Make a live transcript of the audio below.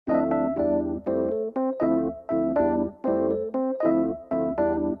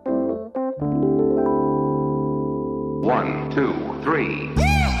two, three.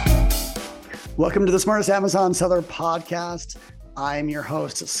 Welcome to the Smartest Amazon Seller Podcast. I'm your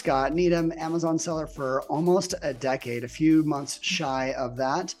host, Scott Needham, Amazon seller for almost a decade, a few months shy of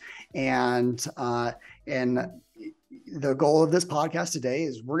that. And the goal of this podcast today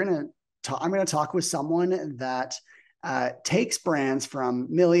is I'm going to talk with someone that takes brands from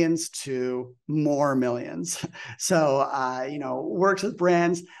millions to more millions. So, works with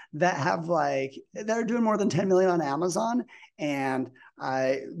brands that have they're doing more than 10 million on Amazon, and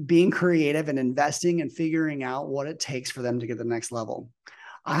being creative and investing and figuring out what it takes for them to get to the next level.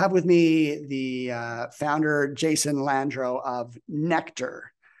 I have with me the founder, Jason Landro of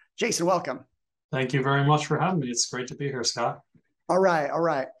Nectar. Jason, welcome. Thank you very much for having me. It's great to be here, Scott. All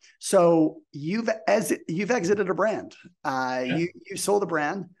right. So you've exited a brand. You sold a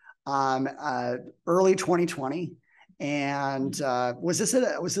brand early 2020, and was this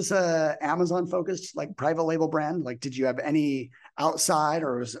a Amazon focused private label brand? Did you have any outside,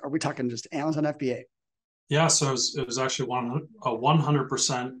 or are we talking just Amazon FBA? Yeah, so it was actually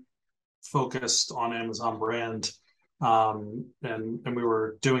 100% focused on Amazon brand. And we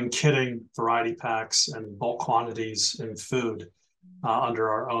were doing kitting, variety packs, and bulk quantities in food under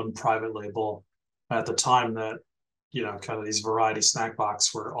our own private label at the time that, kind of these variety snack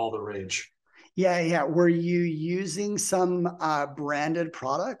box were all the rage. Yeah. Were you using some branded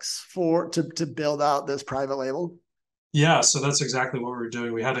products to build out this private label? Yeah, so that's exactly what we were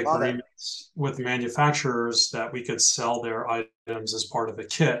doing. We had agreements with manufacturers that we could sell their items as part of a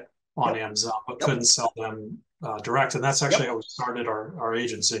kit on Amazon, but couldn't sell them direct. And that's actually how we started our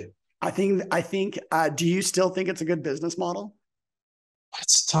agency. I think. Do you still think it's a good business model?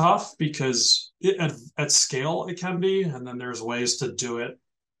 It's tough because at scale it can be, and then there's ways to do it,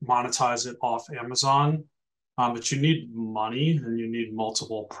 monetize it off Amazon. But you need money and you need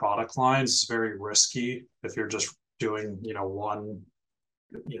multiple product lines. It's very risky if you're just doing, one,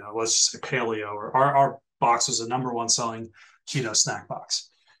 let's just say paleo, or our box was the number one selling keto snack box.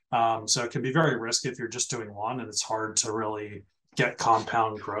 So it can be very risky if you're just doing one, and it's hard to really get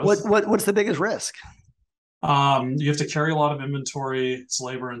compound growth. What's the biggest risk? You have to carry a lot of inventory. It's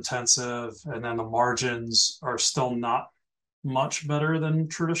labor intensive, and then the margins are still not much better than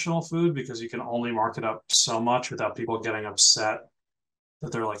traditional food because you can only mark it up so much without people getting upset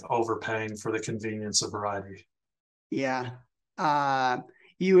that they're overpaying for the convenience of variety. Yeah,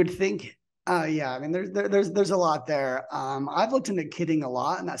 you would think. Yeah, I mean, there's a lot there. I've looked into kitting a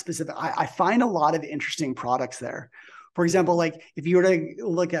lot, and that specific. I find a lot of interesting products there. For example, if you were to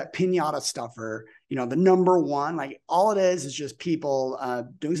look at piñata stuffer, the number one, all it is just people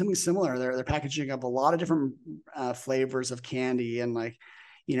doing something similar. They're packaging up a lot of different flavors of candy and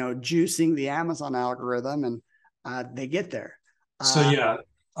juicing the Amazon algorithm, and they get there. So yeah,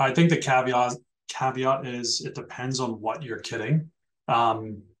 I think the caveat is it depends on what you're kitting.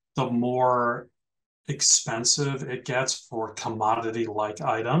 The more expensive it gets for commodity-like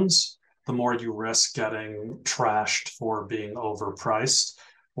items, the more you risk getting trashed for being overpriced.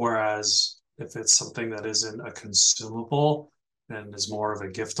 Whereas if it's something that isn't a consumable and is more of a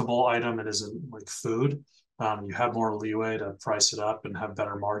giftable item, it isn't like food, you have more leeway to price it up and have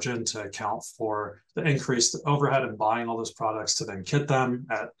better margin to account for the increased overhead in buying all those products to then kit them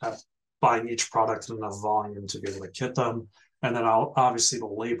at buying each product in enough volume to be able to kit them. And then obviously the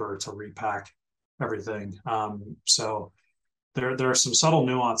labor to repack everything. So there are some subtle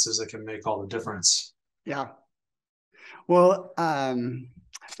nuances that can make all the difference. Yeah. Well,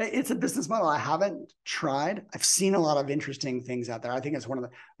 it's a business model I haven't tried. I've seen a lot of interesting things out there. I think it's when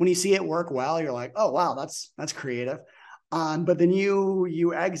you see it work well, you're like, oh, wow, that's creative. But then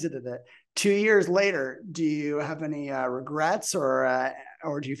you exited it. 2 years later, do you have any regrets, or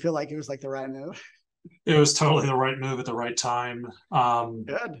do you feel like it was the right move? It was totally the right move at the right time.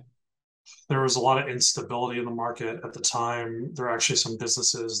 Good. There was a lot of instability in the market at the time. There are actually some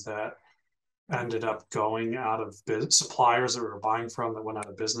businesses that ended up going out of suppliers that we were buying from that went out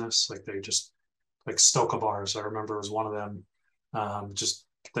of business. They just Stoka bars, I remember, was one of them.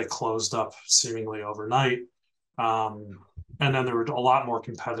 They closed up seemingly overnight. And then there were a lot more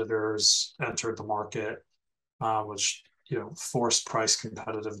competitors entered the market, which forced price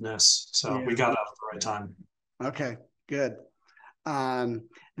competitiveness. So we got out at the right time. Okay, good.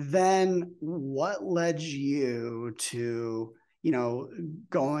 Then what led you to,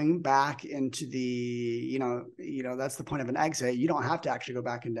 going back into the, that's the point of an exit. You don't have to actually go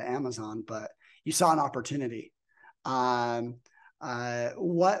back into Amazon, but you saw an opportunity. What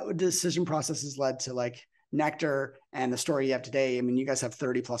decision processes led to Nectar and the story you have today? I mean, you guys have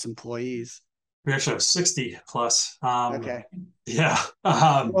 30 plus employees. We actually have 60 plus. Okay. Yeah.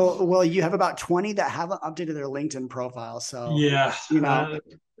 Well, you have about 20 that haven't updated their LinkedIn profile. So, Yeah. you know,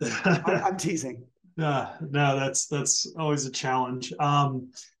 I'm teasing. No, that's always a challenge.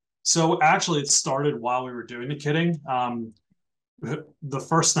 So actually, it started while we were doing the kitting. The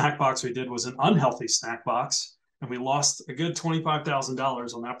first snack box we did was an unhealthy snack box, and we lost a good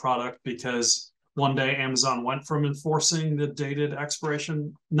 $25,000 on that product because one day Amazon went from not enforcing the dated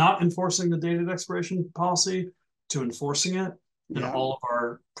expiration policy to enforcing it, and Yeah. all of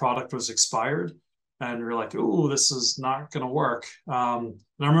our product was expired. And we were like, "Ooh, this is not going to work." And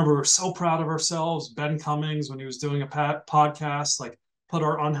I remember we were so proud of ourselves. Ben Cummings, when he was doing a podcast, like put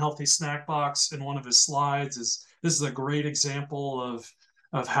our unhealthy snack box in one of his slides. This is a great example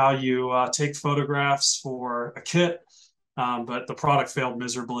of how you take photographs for a kit, but the product failed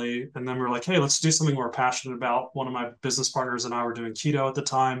miserably. And then we were like, hey, let's do something we're passionate about. One of my business partners and I were doing keto at the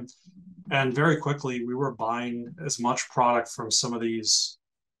time, and very quickly we were buying as much product from some of these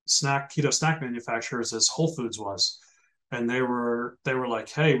keto snack manufacturers as Whole Foods was. And they were like,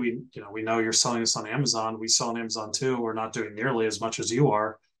 hey, we know you're selling this on Amazon. We sell on Amazon too. We're not doing nearly as much as you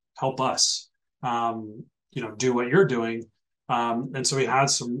are. Help us. Do what you're doing. And so we had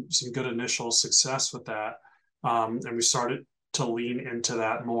some good initial success with that. And we started to lean into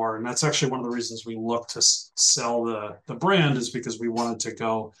that more. And that's actually one of the reasons we looked to sell the brand, is because we wanted to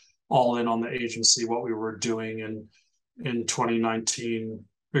go all in on the agency, what we were doing in 2019.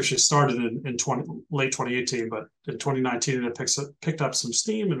 We actually started in late 2018, but in 2019 it picked up some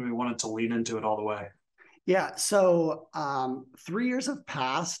steam, and we wanted to lean into it all the way. Yeah. So 3 years have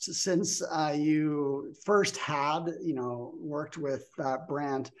passed since you first had, worked with that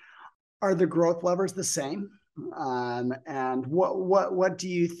brand. Are the growth levers the same? And what do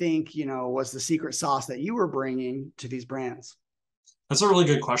you think, was the secret sauce that you were bringing to these brands? That's a really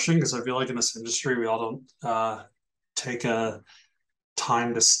good question, because I feel like in this industry we all don't take a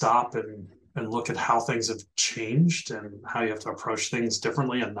time to stop and look at how things have changed and how you have to approach things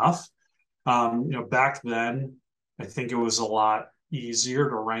differently enough. Back then, I think it was a lot easier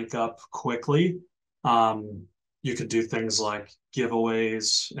to rank up quickly. Um, you could do things like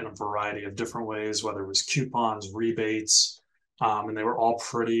giveaways in a variety of different ways, whether it was coupons, rebates, and they were all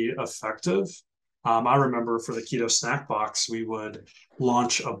pretty effective. I remember for the keto snack box, we would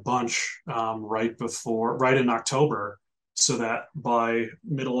launch a bunch right in October, so that by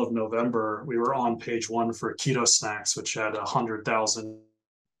middle of November, we were on page one for keto snacks, which had 100,000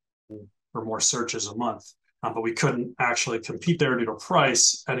 or more searches a month. But we couldn't actually compete there due to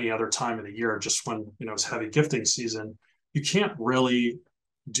price any other time of the year, just when it's heavy gifting season. You can't really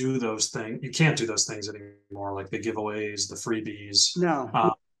do those things. You can't do those things anymore, like the giveaways, the freebies.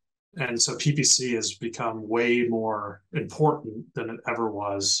 No. And so PPC has become way more important than it ever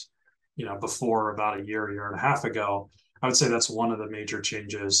was, before about a year and a half ago. I would say that's one of the major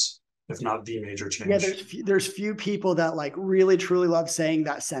changes, if not the major Yeah, change. there's few people that like really truly love saying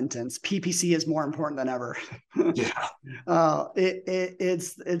that sentence. PPC is more important than ever. Yeah.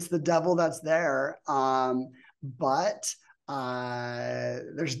 It's the devil that's there. But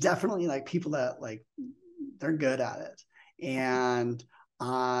there's definitely like people that like they're good at it. And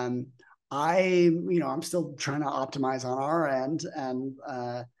I'm still trying to optimize on our end and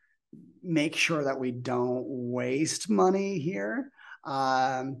make sure that we don't waste money here.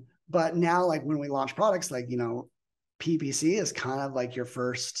 But now, like when we launch products, like, PPC is kind of like your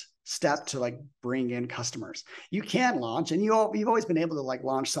first step to like bring in customers. You can launch, and you've always been able to like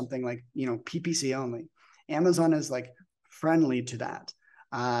launch something like, PPC only. Amazon is like friendly to that,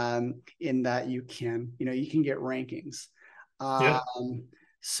 in that you can get rankings. Yeah.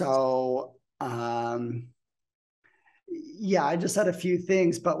 So, yeah, I just had a few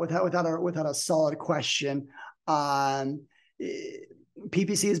things, but without a solid question. Um,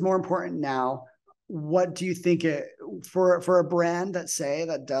 PPC is more important now. What do you think for a brand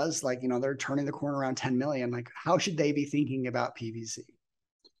that does like, they're turning the corner around 10 million, like how should they be thinking about PPC?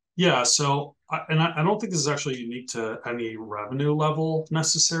 Yeah. So, I don't think this is actually unique to any revenue level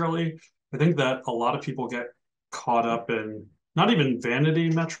necessarily. I think that a lot of people get caught up in not even vanity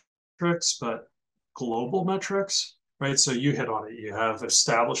metrics, but global metrics, right? So you hit on it. You have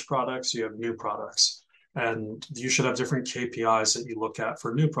established products, you have new products, and you should have different KPIs that you look at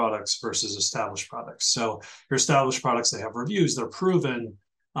for new products versus established products. So your established products, they have reviews, they're proven.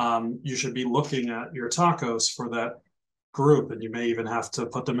 You should be looking at your tacos for that group, and you may even have to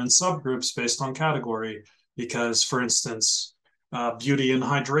put them in subgroups based on category, because for instance, beauty and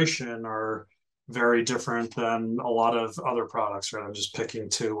hydration are very different than a lot of other products, right? I'm just picking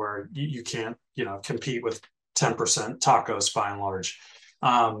two where you can't compete with 10% tacos by and large.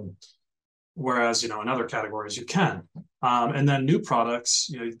 whereas in other categories you can. And then new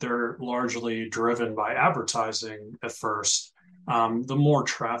products, they're largely driven by advertising at first. The more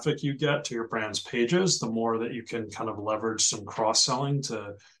traffic you get to your brand's pages, the more that you can kind of leverage some cross-selling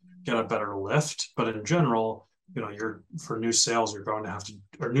to get a better lift. But in general, you're for new sales, you're going to have to,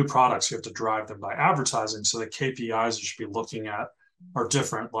 or new products, you have to drive them by advertising. So the KPIs you should be looking at are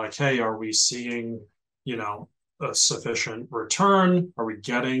different. Like, hey, are we seeing, a sufficient return? Are we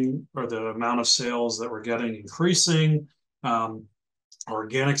getting, or the amount of sales that we're getting increasing?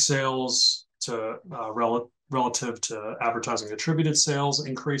 Organic sales to relative to advertising attributed sales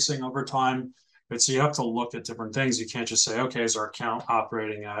increasing over time. Right? So you have to look at different things. You can't just say, okay, is our account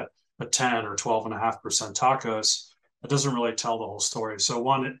operating at a 10 or 12.5% tacos? It doesn't really tell the whole story. So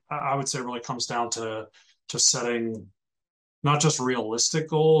one, I would say, really comes down to setting not just realistic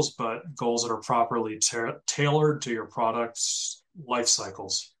goals, but goals that are properly tailored to your product's life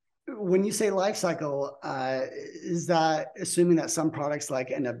cycles. When you say life cycle, is that assuming that some products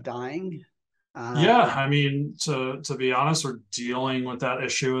like end up dying? Yeah, I mean, to be honest, we're dealing with that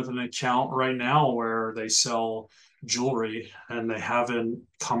issue with an account right now where they sell jewelry and they haven't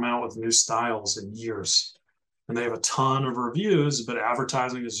come out with new styles in years. And they have a ton of reviews, but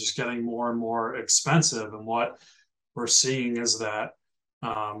advertising is just getting more and more expensive. And what we're seeing is that,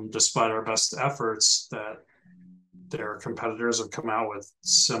 despite our best efforts, that their competitors have come out with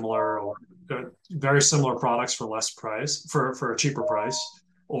similar or very similar products for less price, for a cheaper price,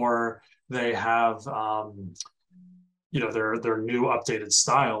 or they have their new updated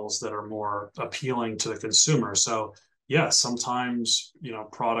styles that are more appealing to the consumer. So yeah, sometimes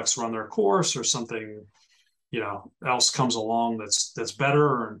products run their course, or something else comes along that's better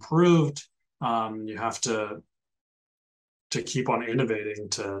or improved. You have to keep on innovating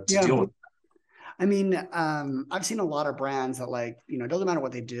to deal with. I mean, I've seen a lot of brands that, like, it doesn't matter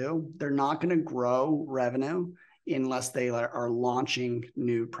what they do, they're not going to grow revenue unless they are launching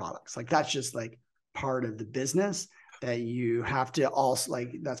new products. Like, that's just like part of the business that you have to also,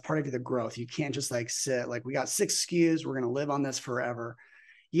 like, that's part of the growth. You can't just like sit like, we got 6 SKUs, we're going to live on this forever.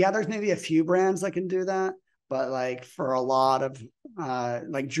 Yeah, there's maybe a few brands that can do that, but like for a lot of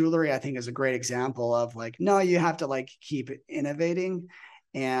like jewelry, I think is a great example of like, no, you have to like keep innovating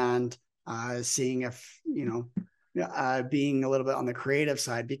and seeing if being a little bit on the creative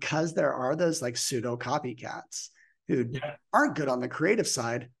side, because there are those like pseudo copycats who aren't good on the creative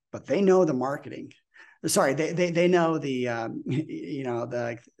side, but they know the marketing. Sorry, they know the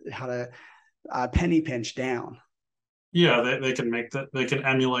the how to penny pinch down. Yeah, they can make that, they can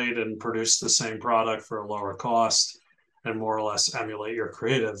emulate and produce the same product for a lower cost and more or less emulate your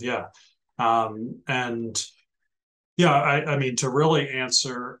creative. Yeah. And yeah, I mean, to really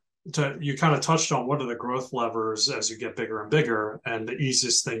answer to, you kind of touched on what are the growth levers as you get bigger and bigger, and the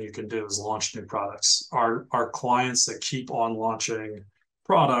easiest thing you can do is launch new products. Our clients that keep on launching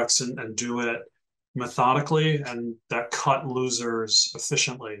products and do it methodically and that cut losers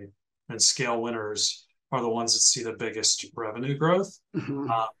efficiently and scale winners are the ones that see the biggest revenue growth. Mm-hmm.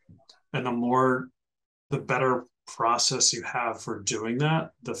 And the better process you have for doing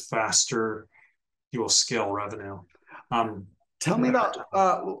that, the faster you will scale revenue. Tell me about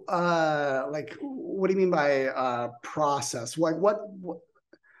like, what do you mean by process? What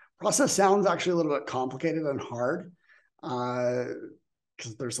process sounds actually a little bit complicated and hard,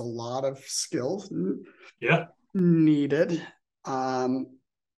 because there's a lot of skills needed.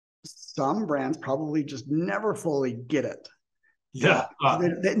 Some brands probably just never fully get it.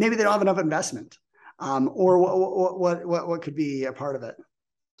 Maybe they don't have enough investment, or what could be a part of it.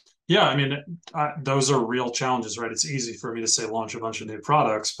 Yeah, I mean, those are real challenges, right? It's easy for me to say launch a bunch of new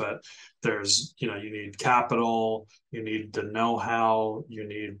products, but there's, you need capital, you need the know-how, you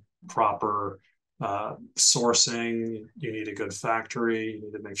need proper sourcing, you need a good factory, you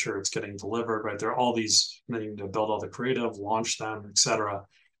need to make sure it's getting delivered, right? There are all these, and then you need to build all the creative, launch them, etc.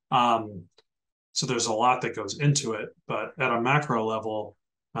 So there's a lot that goes into it, but at a macro level,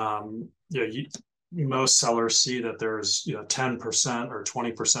 most sellers see that there's 10% or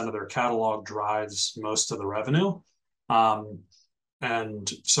 20% of their catalog drives most of the revenue.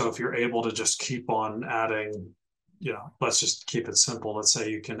 And so if you're able to just keep on adding, let's just keep it simple. Let's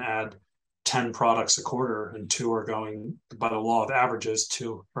say you can add 10 products a quarter, and 2 are going, by the law of averages,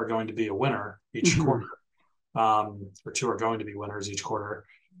 2 are going to be a winner each quarter, or 2 are going to be winners each quarter.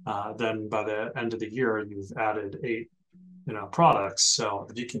 Then by the end of the year, you've added 8 products. So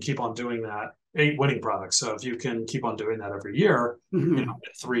if you can keep on doing that, 8 winning products. So if you can keep on doing that every year,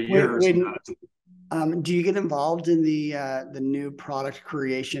 3 years. Do you get involved in the new product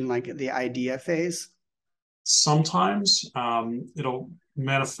creation, like the idea phase? Sometimes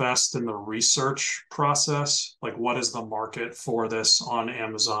manifest in the research process. Like, what is the market for this on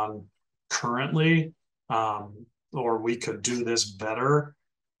Amazon currently? Or we could do this better.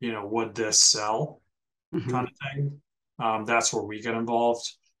 Would this sell? Kind Mhm. of thing. That's where we get involved.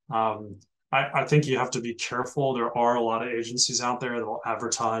 Um, I think you have to be careful. There are a lot of agencies out there that will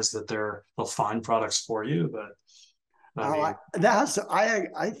advertise that they'll find products for you, but I Oh, mean,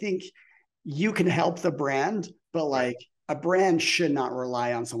 I think you can help the brand, but right. like a brand should not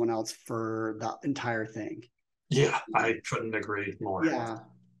rely on someone else for the entire thing. Yeah, I couldn't agree more. Yeah.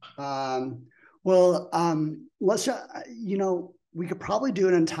 Um, well, let's just, we could probably do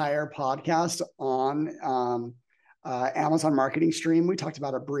an entire podcast on Amazon Marketing Stream. We talked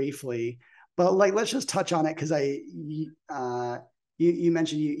about it briefly, but like let's just touch on it because you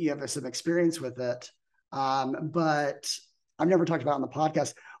mentioned you have some experience with it, but I've never talked about it on the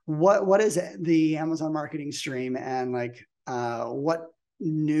podcast. What is the Amazon Marketing Stream, and like what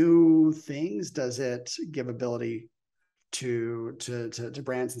new things does it give ability to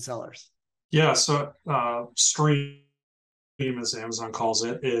brands and sellers? Yeah, so Stream, as Amazon calls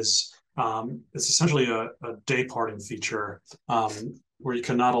it, is it's essentially a day parting feature where you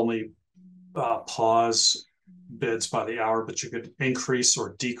can not only pause bids by the hour, but you could increase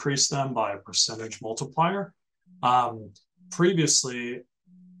or decrease them by a percentage multiplier. Um, Previously,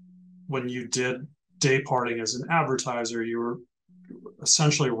 when you did day parting as an advertiser, you were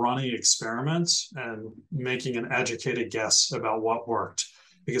essentially running experiments and making an educated guess about what worked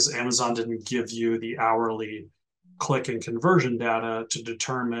because Amazon didn't give you the hourly click and conversion data to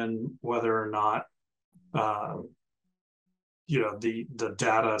determine whether or not uh, the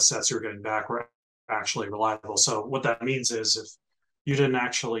data sets you're getting back were actually reliable. So what that means is if you didn't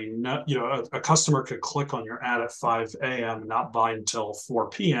actually know, a customer could click on your ad at 5 a.m. and not buy until 4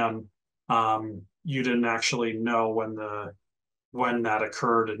 p.m. You didn't actually know when that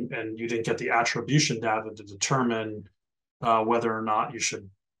occurred, and you didn't get the attribution data to determine whether or not you should,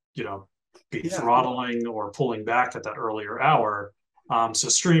 be Yeah, throttling or pulling back at that earlier hour. So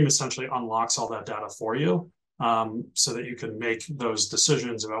Stream essentially unlocks all that data for you, so that you can make those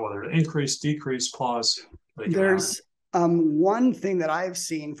decisions about whether to increase, decrease, pause. Like an hour. there's one thing that I've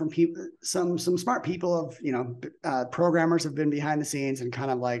seen from people, some smart people of programmers have been behind the scenes and kind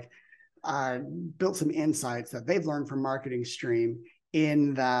of like built some insights that they've learned from Marketing Stream,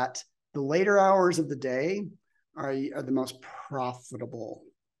 in that the later hours of the day are the most profitable.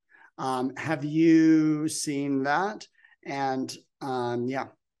 Have you seen that? And yeah.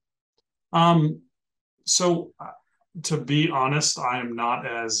 Um, so to be honest, I am not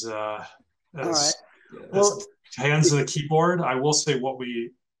All right. as Well, as hands to the keyboard. I will say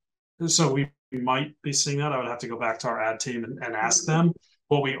we might be seeing that. I would have to go back to our ad team and ask them.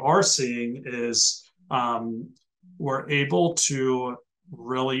 What we are seeing is we're able to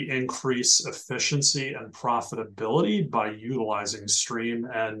really increase efficiency and profitability by utilizing Stream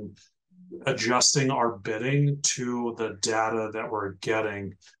and adjusting our bidding to the data that we're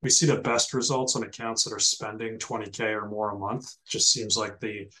getting. We see the best results on accounts that are spending 20K or more a month. It just seems like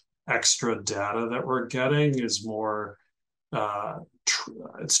the extra data that we're getting is more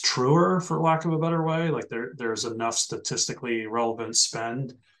it's truer, for lack of a better way. Like there's enough statistically relevant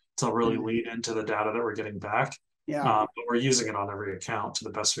spend to really lean into the data that we're getting back. yeah. But we're using it on every account to the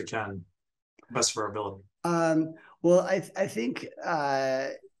best we can, best of our ability. Well, I think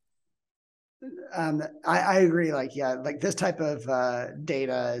I agree. Like, yeah, like this type of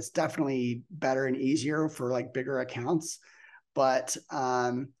data is definitely better and easier for like bigger accounts. But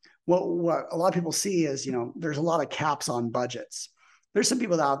what a lot of people see is, there's a lot of caps on budgets. There's some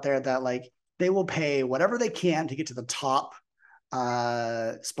people out there that like they will pay whatever they can to get to the top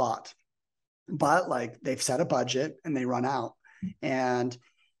spot, but like they've set a budget and they run out. And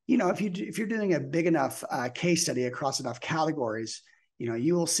if you're doing a big enough case study across enough categories,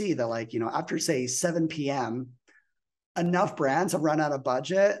 you will see that like after say 7 p.m. enough brands have run out of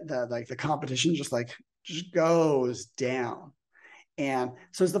budget that like the competition just goes down. And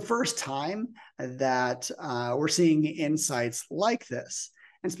so it's the first time that we're seeing insights like this,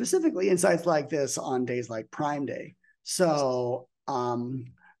 and specifically insights like this on days like Prime Day. So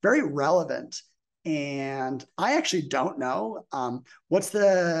very relevant. And I actually don't know what's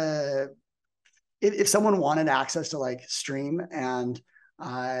the if someone wanted access to like Stream and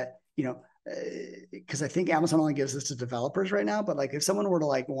you know because I think Amazon only gives this to developers right now, but like if someone were to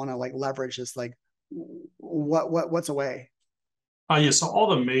like want to like leverage this, like what's a way? Yeah, so all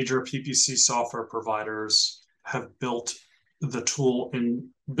the major PPC software providers have built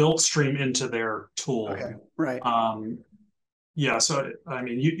Stream into their tool. Okay, right. Yeah, so I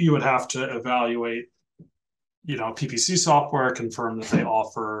mean, you would have to evaluate PPC software confirmed that they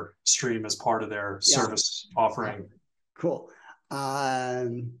offer Stream as part of their Yeah. service offering. Cool.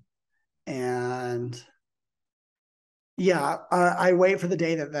 And yeah, I wait for the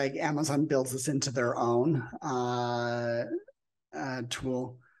day that like Amazon builds this into their own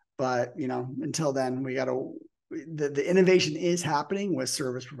tool. But until then, we got to the innovation is happening with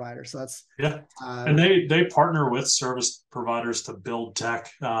service providers. So that's Yeah, and they partner with service providers to build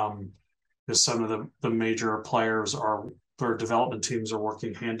tech. Because some of the major players are their development teams are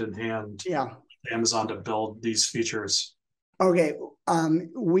working hand in hand yeah. with Amazon to build these features. Okay.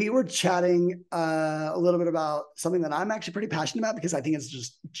 We were chatting a little bit about something that I'm actually pretty passionate about because I think it's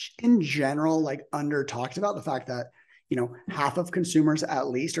just in general like under talked about, the fact that half of consumers at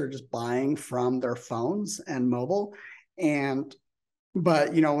least are just buying from their phones and mobile.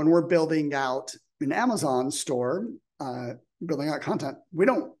 But when we're building out an Amazon store, building out content, we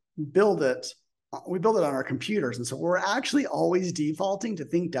don't build it. We build it on our computers, and so we're actually always defaulting to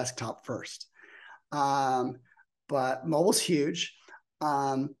think desktop first. But mobile's huge.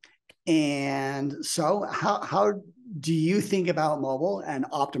 And so how do you think about mobile and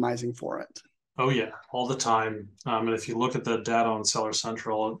optimizing for it? Oh yeah, all the time. And if you look at the data on Seller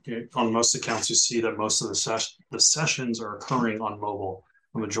Central, on most accounts, you see that most of the sessions are occurring on mobile,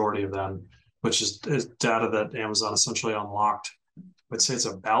 the majority of them, which is data that Amazon essentially unlocked. I'd say it's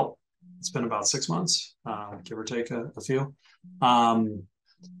been about 6 months, give or take a few.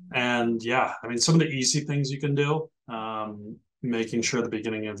 And yeah, I mean, some of the easy things you can do, making sure the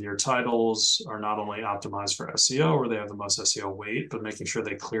beginning of your titles are not only optimized for SEO or they have the most SEO weight, but making sure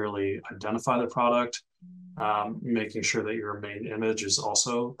they clearly identify the product, making sure that your main image is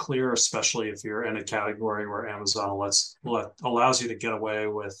also clear, especially if you're in a category where Amazon allows you to get away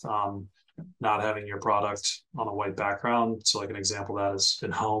with not having your product on a white background. So like an example of that is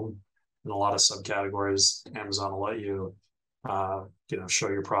in home. In a lot of subcategories, Amazon will let you show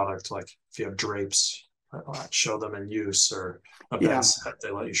your product. Like if you have drapes, show them in use, or events that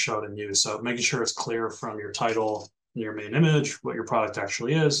they let you show it in use. So making sure it's clear from your title and your main image what your product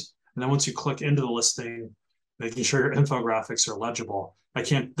actually is. And then once you click into the listing, making sure your infographics are legible.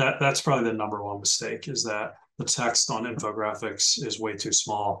 That's probably the number one mistake, is that the text on infographics is way too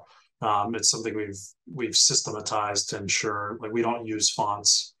small. It's something we've systematized to ensure like we don't use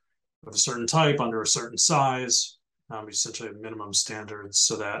fonts of a certain type under a certain size. We essentially have minimum standards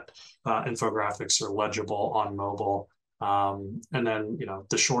so that infographics are legible on mobile. And then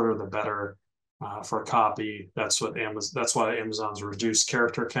the shorter the better for copy. That's why Amazon's reduced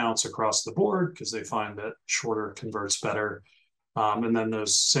character counts across the board, because they find that shorter converts better. And then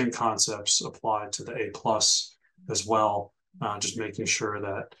those same concepts apply to the A plus as well. Just making sure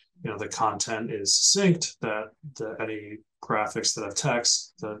that the content is succinct, that any graphics that have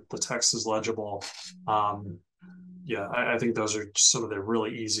text, the text is legible. Yeah, I think those are some of the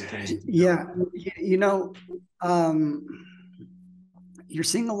really easy things. Yeah, you're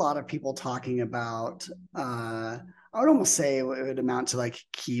seeing a lot of people talking about. I would almost say it would amount to like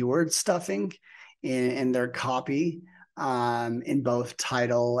keyword stuffing in their copy, in both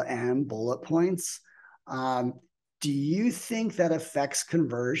title and bullet points. Do you think that affects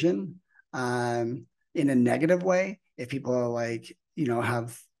conversion in a negative way if people are like,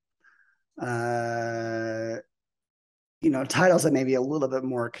 have titles that may be a little bit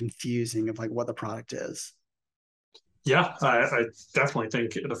more confusing of like what the product is? Yeah, I definitely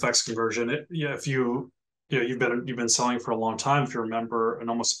think it affects conversion. If you've been selling for a long time, if you remember, in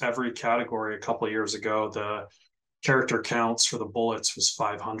almost every category a couple of years ago, the character counts for the bullets was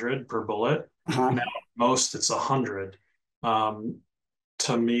 500 per bullet. Uh-huh. Now most it's 100.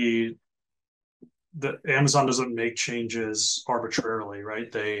 To me, the Amazon doesn't make changes arbitrarily,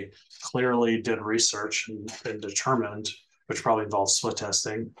 right? They clearly did research and determined, which probably involves split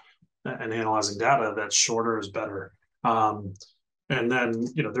testing and analyzing data, that shorter is better. And then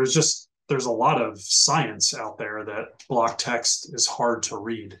there's a lot of science out there that block text is hard to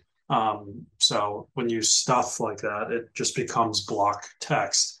read. So when you stuff like that, it just becomes block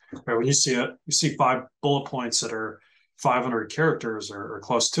text. Right? When you see 5 bullet points that are 500 characters or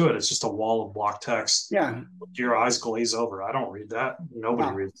close to it, it's just a wall of block text. Yeah. Your eyes glaze over. I don't read that.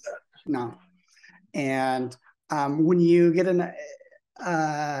 Nobody reads that. No. And when you get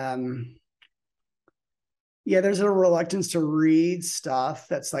there's a reluctance to read stuff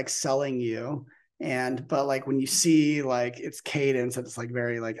that's like selling you. But like when you see like its cadence, it's like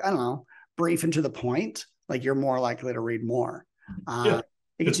very like, I don't know, brief and to the point, like you're more likely to read more. Yeah.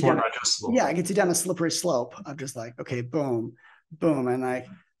 It's more digestible. Yeah, it gets you down a slippery slope of just like, okay, boom, boom. And like,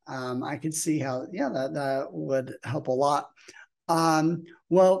 I could see how, that would help a lot.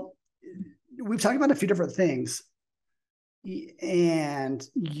 Well, we've talked about a few different things, and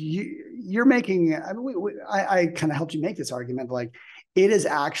you're making. I mean, I kind of helped you make this argument. Like, it is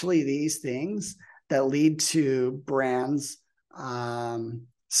actually these things that lead to brands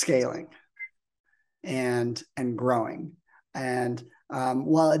scaling and growing. And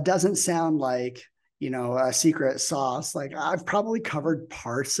while it doesn't sound like a secret sauce, like I've probably covered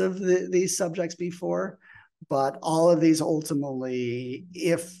parts of these subjects before, but all of these ultimately,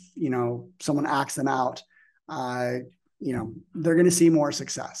 if someone acts them out, they're going to see more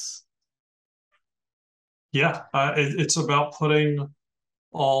success. Yeah, it's about putting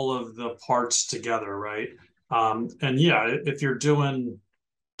all of the parts together, right? And yeah, if you're doing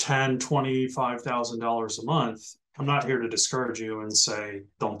 $10,000, $25,000 a month, I'm not here to discourage you and say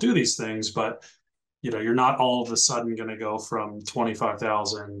don't do these things, but you're not all of a sudden going to go from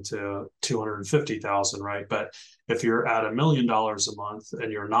 25,000 to 250,000, right? But if you're at $1 million a month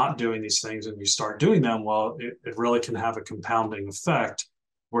and you're not doing these things and you start doing them, well, it really can have a compounding effect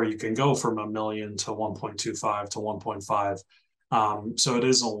where you can go from 1 million to 1.25 to 1.5. So it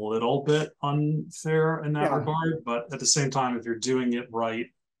is a little bit unfair in that Yeah. regard, but at the same time, if you're doing it right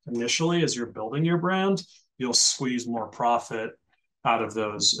initially as you're building your brand, you'll squeeze more profit out of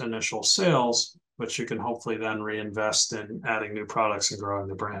those initial sales, which you can hopefully then reinvest in adding new products and growing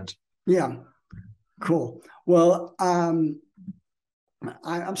the brand. Yeah. Cool. Well, I'm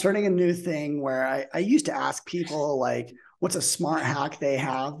starting a new thing where I used to ask people like, what's a smart hack they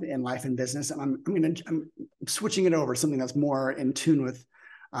have in life and business, and I'm switching it over to something that's more in tune with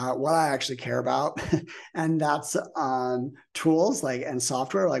what I actually care about, and that's tools and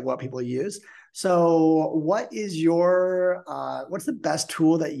software, like what people use. So, what is what's the best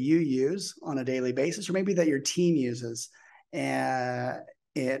tool that you use on a daily basis, or maybe that your team uses, and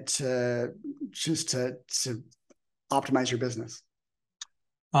just to optimize your business?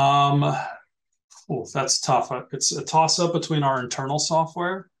 Um, that's tough. It's a toss up between our internal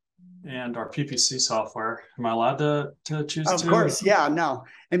software and our PPC software. Am I allowed to choose Of two? course, yeah, no.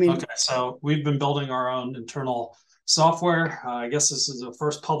 I mean, Okay, so we've been building our own internal software. I guess this is the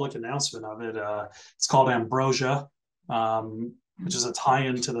first public announcement of it. It's called Ambrosia, which is a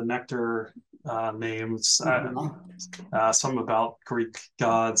tie-in to the Nectar name. It's some about Greek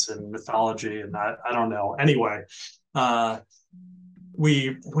gods and mythology, and I don't know. Anyway, uh,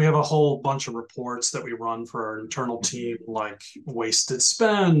 we have a whole bunch of reports that we run for our internal team, like wasted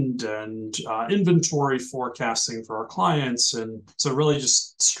spend and inventory forecasting for our clients, and so it really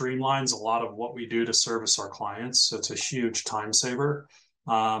just streamlines a lot of what we do to service our clients. So it's a huge time saver.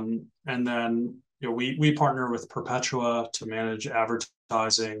 And then we partner with Perpetua to manage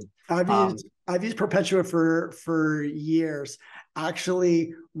advertising. I've used Perpetua for years.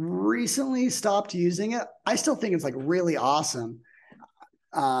 Actually, recently stopped using it. I still think it's like really awesome.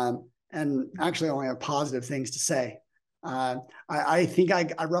 And actually only have positive things to say. I think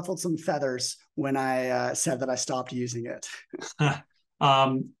I ruffled some feathers when I said that I stopped using it.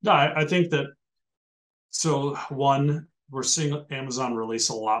 No, I think that, so one, we're seeing Amazon release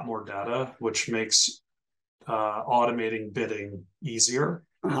a lot more data, which makes automating bidding easier.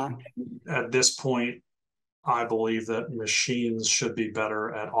 At this point, I believe that machines should be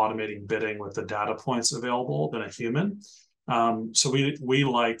better at automating bidding with the data points available than a human. So we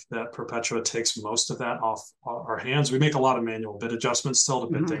like that Perpetua takes most of that off our hands. We make a lot of manual bid adjustments still to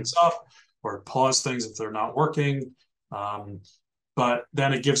bid things up or pause things if they're not working. But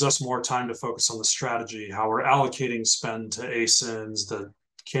then it gives us more time to focus on the strategy, how we're allocating spend to ASINs, the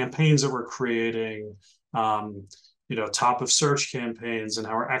campaigns that we're creating, top of search campaigns, and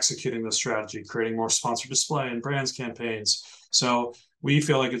how we're executing the strategy, creating more sponsored display and brands campaigns. So we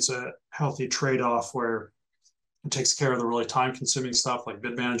feel like it's a healthy trade-off where it takes care of the really time-consuming stuff like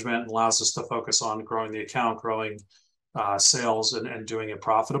bid management and allows us to focus on growing the account, growing sales, and doing it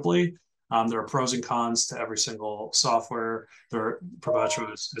profitably. There are pros and cons to every single software.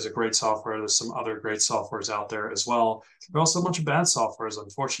 Perpetua is a great software. There's some other great softwares out there as well. There are also a bunch of bad softwares,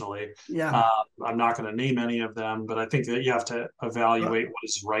 unfortunately. Yeah. I'm not going to name any of them, but I think that you have to evaluate what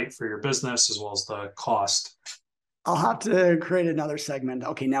is right for your business as well as the cost. I'll have to create another segment.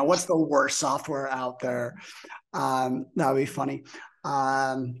 Okay, now what's the worst software out there? That would be funny.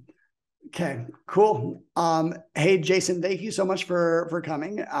 Okay, cool. Hey, Jason, thank you so much for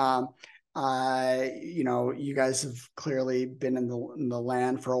coming. You guys have clearly been in the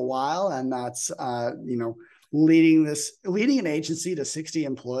land for a while, and that's leading an agency to 60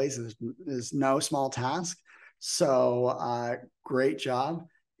 employees is no small task. So great job.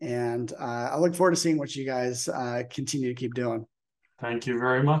 And I look forward to seeing what you guys continue to keep doing. Thank you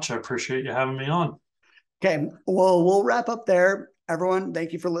very much. I appreciate you having me on. Okay, well, we'll wrap up there. Everyone,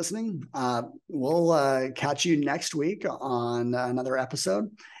 thank you for listening. We'll catch you next week on another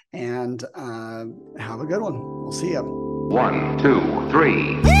episode, and have a good one. We'll see you. 1, 2,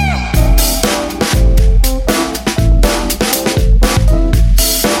 3.